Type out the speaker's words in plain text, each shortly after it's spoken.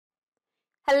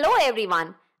Hello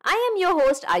everyone, I am your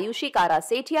host Ayushi Kara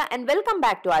Sethia and welcome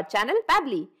back to our channel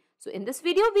Pabbly. So in this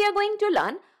video we are going to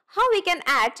learn how we can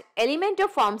add Elementor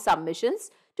form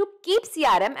submissions to Keap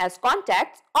CRM as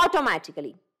contacts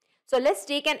automatically. So let's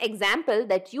take an example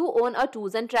that you own a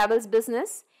tours and travels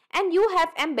business and you have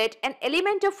embedded an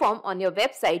Elementor form on your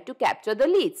website to capture the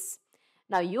leads.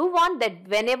 Now you want that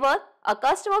whenever a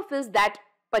customer fills that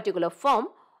particular form,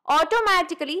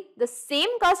 automatically the same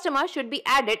customer should be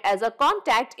added as a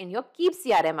contact in your Keap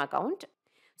CRM account.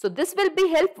 So this will be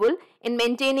helpful in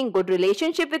maintaining good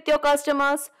relationship with your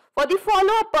customers, for the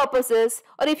follow-up purposes,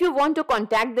 or if you want to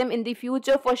contact them in the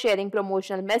future for sharing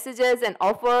promotional messages and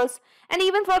offers, and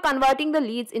even for converting the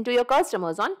leads into your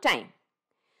customers on time.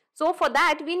 So for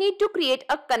that we need to create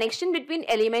a connection between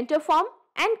Elementor form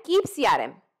and Keap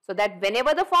CRM so that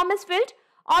whenever the form is filled,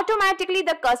 automatically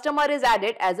the customer is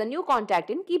added as a new contact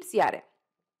in Keap CRM.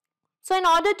 So in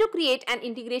order to create an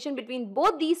integration between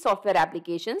both these software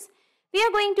applications, we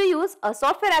are going to use a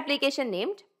software application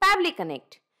named Pabbly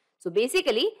Connect. So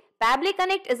basically, Pabbly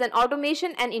Connect is an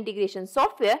automation and integration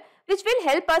software which will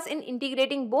help us in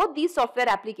integrating both these software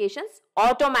applications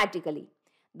automatically.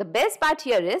 The best part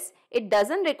here is it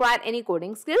doesn't require any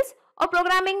coding skills or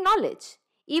programming knowledge.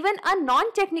 Even a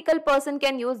non-technical person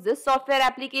can use this software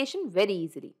application very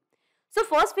easily. So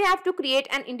first we have to create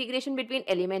an integration between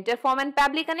Elementor form and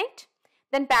Pabbly Connect.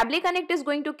 Then Pabbly Connect is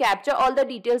going to capture all the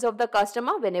details of the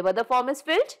customer whenever the form is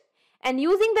filled. And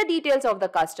using the details of the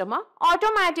customer,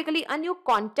 automatically a new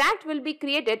contact will be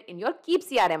created in your Keap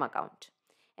CRM account.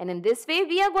 And in this way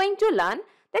we are going to learn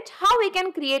that how we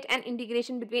can create an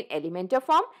integration between Elementor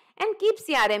form and Keap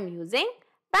CRM using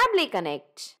Pabbly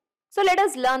Connect. So let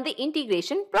us learn the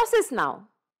integration process now.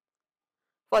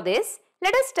 For this,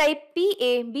 let us type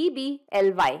Pabbly,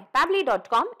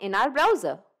 pabbly.com in our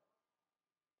browser.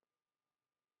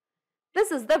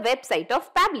 This is the website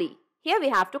of Pabbly. Here we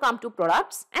have to come to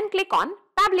products and click on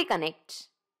Pabbly Connect.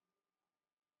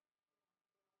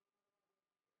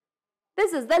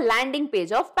 This is the landing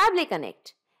page of Pabbly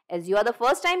Connect. As you are the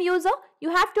first time user, you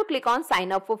have to click on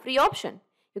sign up for free option.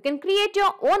 You can create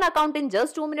your own account in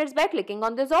just 2 minutes by clicking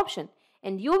on this option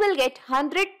and you will get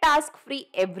 100 tasks free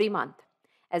every month.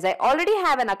 As I already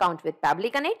have an account with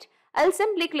Pabbly Connect, I'll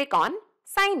simply click on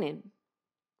sign in.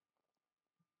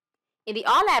 In the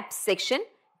all apps section,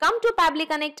 come to Pabbly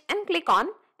Connect and click on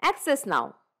access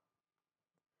now.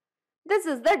 This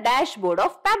is the dashboard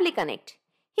of Pabbly Connect.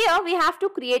 Here we have to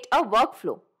create a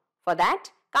workflow. For that,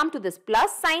 come to this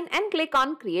plus sign and click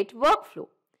on create workflow.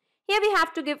 Here we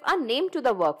have to give a name to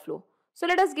the workflow. So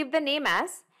let us give the name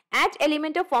as add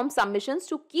Elementor form submissions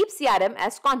to Keap CRM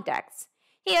as contacts.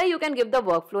 Here you can give the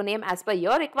workflow name as per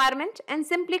your requirement and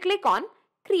simply click on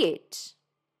create.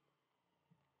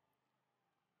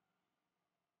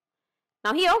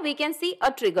 Now here we can see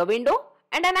a trigger window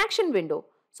and an action window.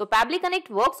 So Pabbly Connect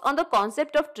works on the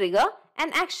concept of trigger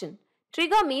and action.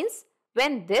 Trigger means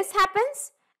when this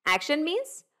happens, action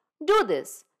means do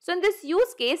this. So in this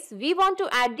use case, we want to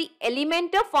add the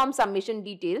Elementor form submission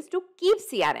details to Keap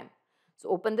CRM. So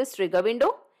open this trigger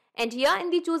window and here in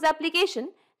the choose application,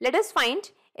 let us find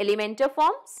Elementor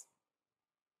forms.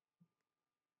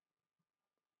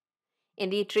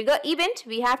 In the trigger event,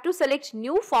 we have to select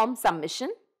new form submission.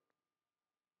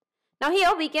 Now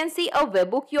here we can see a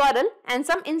webhook URL and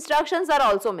some instructions are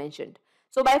also mentioned.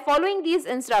 So by following these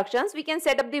instructions, we can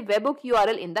set up the webhook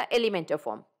URL in the Elementor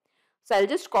form. So I'll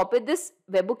just copy this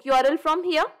webhook URL from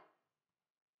here.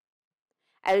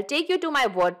 I'll take you to my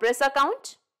WordPress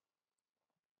account.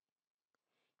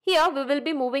 Here we will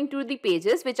be moving to the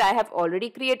pages which I have already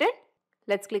created.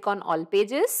 Let's click on all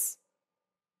pages.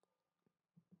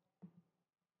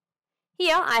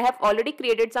 Here I have already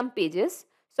created some pages.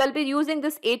 So I'll be using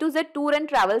this A to Z tour and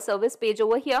travel service page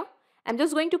over here. I'm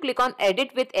just going to click on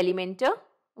edit with Elementor.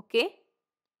 Okay.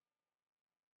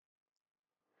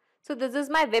 So this is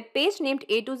my web page named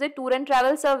A to Z Tour and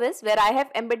Travel Service where I have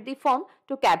embedded the form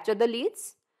to capture the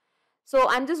leads. So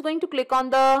I'm just going to click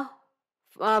on the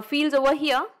fields over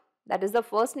here. That is the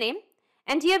first name.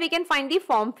 And here we can find the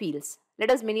form fields.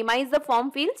 Let us minimize the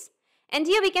form fields. And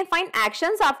here we can find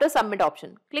actions after submit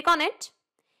option. Click on it.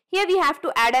 Here we have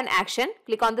to add an action.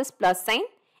 Click on this plus sign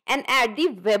and add the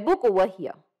webhook over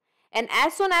here. And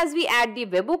as soon as we add the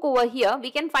webhook over here,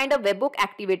 we can find a webhook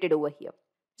activated over here.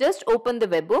 Just open the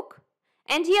webhook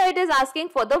and here it is asking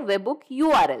for the webhook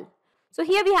URL. So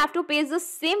here we have to paste the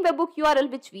same webhook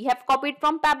URL which we have copied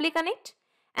from Pabbly Connect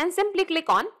and simply click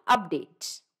on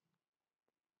update.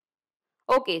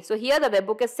 Okay, so here the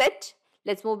webhook is set.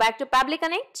 Let's move back to Pabbly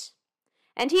Connect.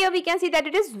 And here we can see that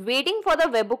it is waiting for the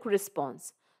webhook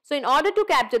response. So in order to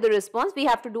capture the response, we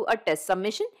have to do a test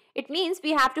submission. It means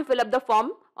we have to fill up the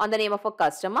form on the name of a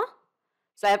customer.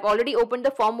 So I have already opened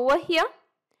the form over here.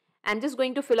 I'm just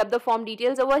going to fill up the form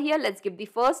details over here. Let's give the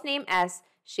first name as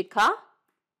Shikha,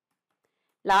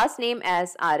 last name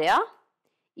as Arya,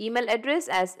 email address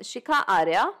as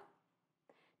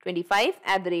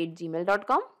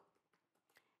shikhaarya25@gmail.com,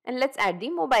 and let's add the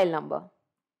mobile number.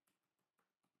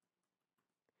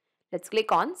 Let's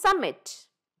click on submit.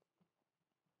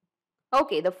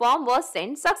 Okay, the form was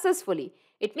sent successfully.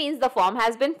 It means the form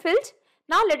has been filled.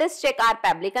 Now let us check our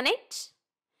Pabbly Connect.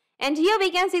 And here we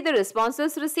can see the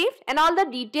responses received and all the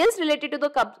details related to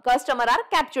the customer are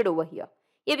captured over here.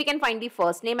 Here we can find the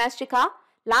first name as Shikha,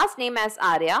 last name as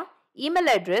Arya, email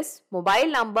address, mobile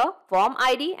number, form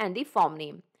ID and the form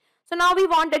name. So now we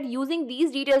want that using these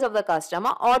details of the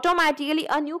customer, automatically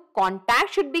a new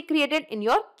contact should be created in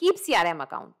your Keap CRM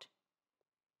account.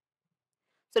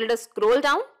 So let us scroll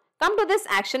down, come to this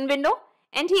action window,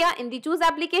 and here in the choose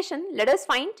application, let us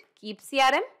find Keap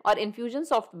CRM or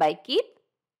Infusionsoft by Keap.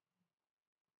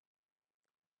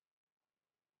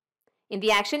 In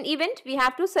the action event, we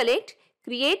have to select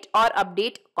create or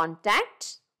update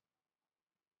contact.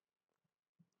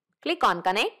 Click on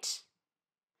connect.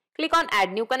 Click on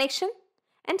add new connection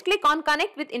and click on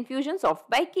connect with Infusionsoft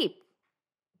by Keap.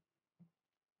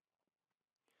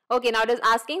 Okay, now it is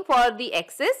asking for the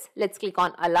access. Let's click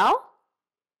on allow.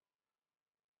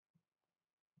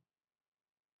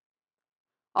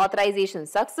 Authorization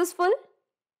successful.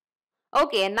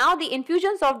 Okay, and now the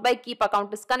Infusionsoft by Keap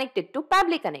account is connected to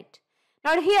Pabbly Connect.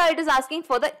 Now here it is asking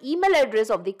for the email address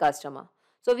of the customer.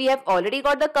 So we have already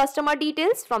got the customer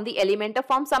details from the Elementor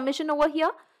form submission over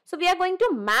here. So we are going to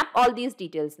map all these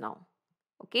details now.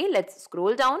 Okay, let's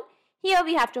scroll down. Here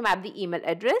we have to map the email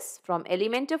address from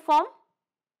Elementor form.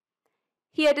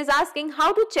 Here it is asking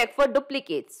how to check for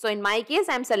duplicates. So in my case,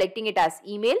 I am selecting it as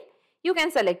email. You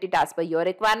can select it as per your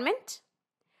requirement.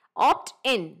 Opt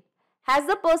in. Has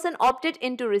the person opted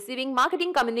into receiving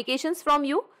marketing communications from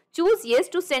you? Choose yes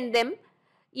to send them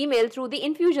email through the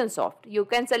Infusionsoft. You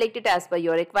can select it as per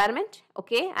your requirement.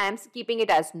 Okay, I am keeping it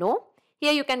as no.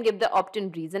 Here you can give the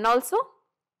opt-in reason also.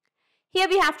 Here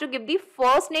we have to give the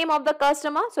first name of the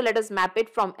customer. So let us map it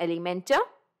from Elementor.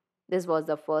 This was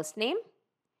the first name.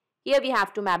 Here we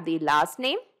have to map the last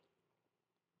name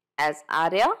as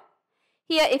Arya.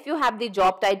 Here if you have the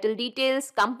job title details,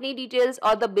 company details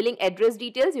or the billing address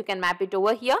details, you can map it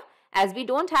over here. As we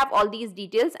don't have all these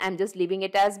details, I am just leaving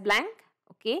it as blank.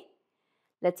 Okay,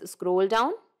 let's scroll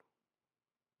down.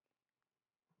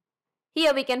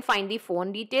 Here we can find the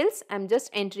phone details. I am just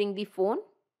entering the phone.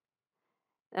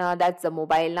 That's the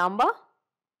mobile number.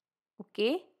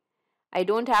 Okay, I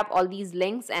don't have all these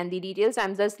links and the details, so I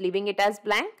am just leaving it as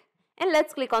blank. And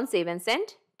let's click on save and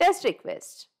send test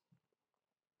request.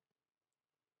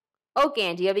 Okay,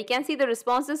 and here we can see the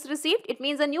responses received. It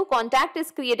means a new contact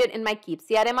is created in my Keap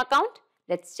CRM account.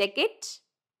 Let's check it.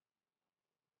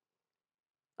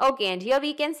 Okay, and here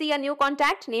we can see a new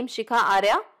contact named Shikha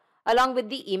Arya along with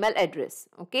the email address.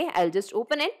 Okay, I'll just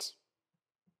open it.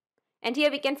 And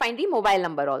here we can find the mobile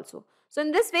number also. So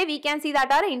in this way, we can see that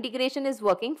our integration is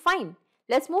working fine.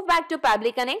 Let's move back to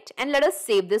Pabbly Connect and let us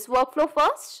save this workflow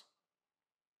first.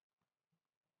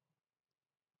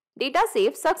 Data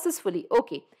saved successfully.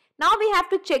 Okay. Now we have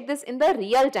to check this in the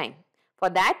real time. For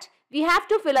that, we have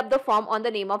to fill up the form on the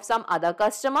name of some other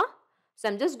customer. So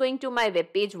I'm just going to my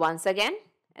web page once again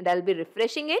and I'll be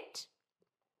refreshing it.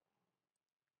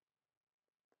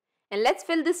 And let's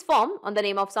fill this form on the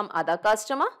name of some other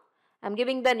customer. I'm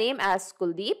giving the name as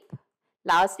Kuldeep,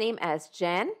 last name as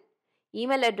Jan,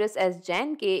 email address as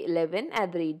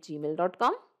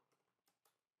jank11@gmail.com.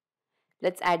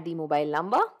 Let's add the mobile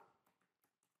number.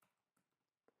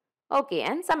 Okay,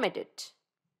 and submit it.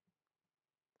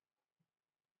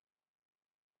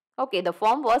 Okay, the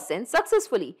form was sent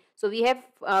successfully. So we have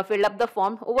filled up the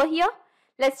form over here.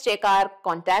 Let's check our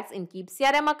contacts in Keap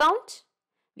CRM account.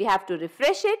 We have to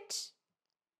refresh it.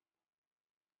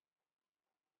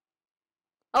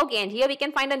 Okay, and here we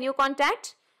can find a new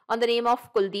contact on the name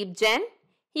of Kuldeep Jain.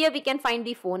 Here we can find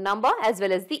the phone number as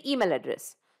well as the email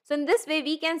address. So in this way,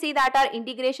 we can see that our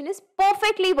integration is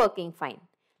perfectly working fine.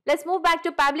 Let's move back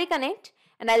to Pabbly Connect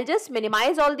and I'll just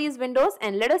minimize all these windows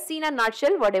and let us see in a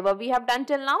nutshell whatever we have done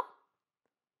till now.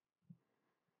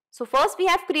 So first we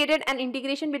have created an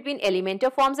integration between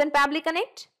Elementor Forms and Pabbly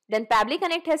Connect. Then Pabbly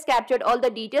Connect has captured all the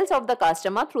details of the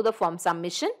customer through the form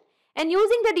submission. And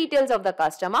using the details of the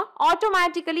customer,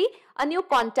 automatically a new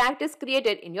contact is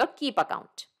created in your Keap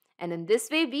account. And in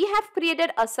this way, we have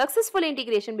created a successful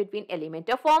integration between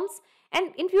Elementor Forms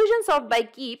and Infusionsoft by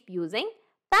Keap using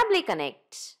Pabbly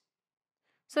Connect.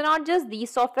 So not just these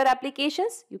software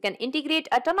applications, you can integrate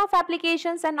a ton of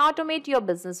applications and automate your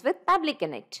business with Pabbly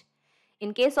Connect.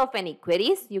 In case of any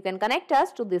queries, you can connect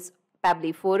us to this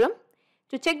Pabbly forum.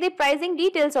 To check the pricing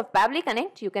details of Pabbly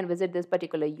Connect, you can visit this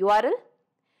particular URL.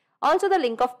 Also, the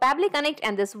link of Pabbly Connect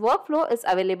and this workflow is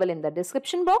available in the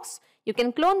description box. You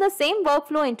can clone the same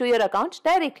workflow into your account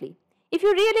directly. If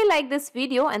you really like this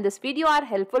video and this video are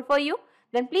helpful for you,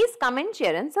 then please comment,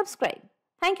 share and subscribe.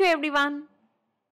 Thank you everyone.